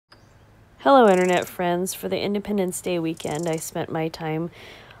Hello, Internet friends. For the Independence Day weekend, I spent my time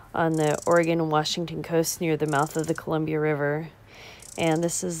on the Oregon and Washington coast near the mouth of the Columbia River. And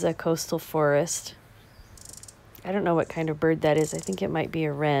this is a coastal forest. I don't know what kind of bird that is. I think it might be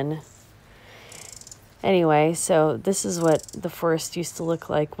a wren. Anyway, so this is what the forest used to look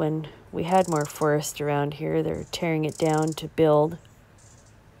like when we had more forest around here. They're tearing it down to build.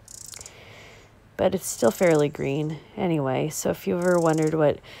 But it's still fairly green. Anyway, so if you ever wondered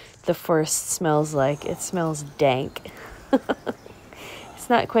what the forest smells like, it smells dank. It's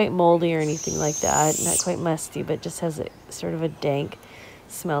not quite moldy or anything like that, not quite musty, but just has a sort of a dank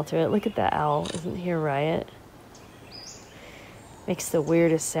smell to it. Look at that owl. Isn't he a riot? Makes the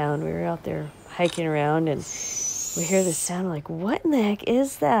weirdest sound. We were out there hiking around and we hear this sound like, what in the heck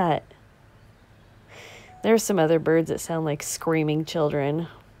is that? There are some other birds that sound like screaming children.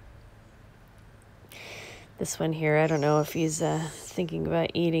 This one here, I don't know if he's thinking about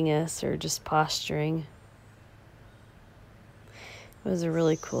eating us or just posturing. It was a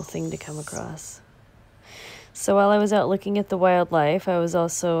really cool thing to come across. So while I was out looking at the wildlife, I was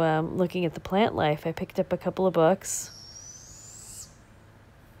also looking at the plant life. I picked up a couple of books.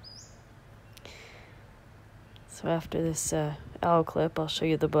 So after this owl clip, I'll show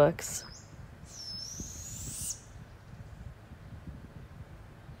you the books.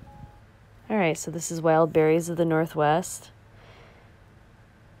 All right, so this is Wild Berries of the Northwest.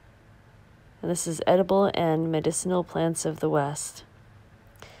 And this is Edible and Medicinal Plants of the West.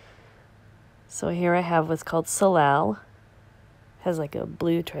 So here I have what's called salal. Has like a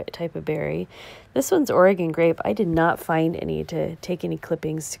blue type of berry. This one's Oregon grape. I did not find any to take any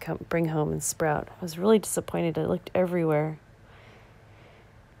clippings to bring home and sprout. I was really disappointed. I looked everywhere.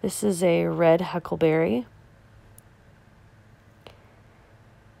 This is a red huckleberry.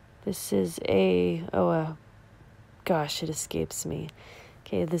 This is gosh, it escapes me.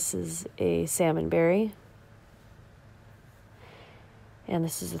 Okay, this is a salmonberry. And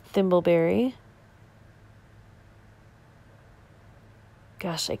this is a thimbleberry.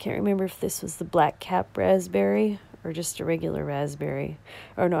 Gosh, I can't remember if this was the black cap raspberry or just a regular raspberry.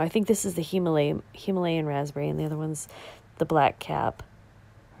 Or no, I think this is the Himalayan raspberry and the other one's the black cap.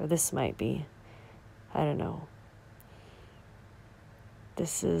 Or this might be. I don't know.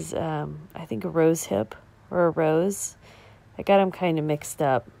 This is, I think, a rose hip or a rose. I got them kind of mixed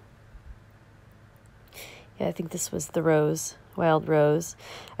up. Yeah, I think this was the rose, wild rose.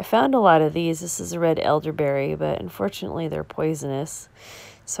 I found a lot of these. This is a red elderberry, but unfortunately they're poisonous,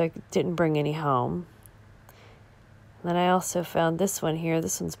 so I didn't bring any home. And then I also found this one here.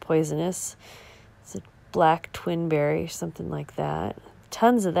 This one's poisonous. It's a black twinberry or something like that.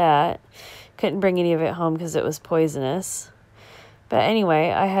 Tons of that. Couldn't bring any of it home because it was poisonous. But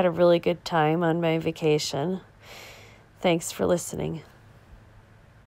anyway, I had a really good time on my vacation. Thanks for listening.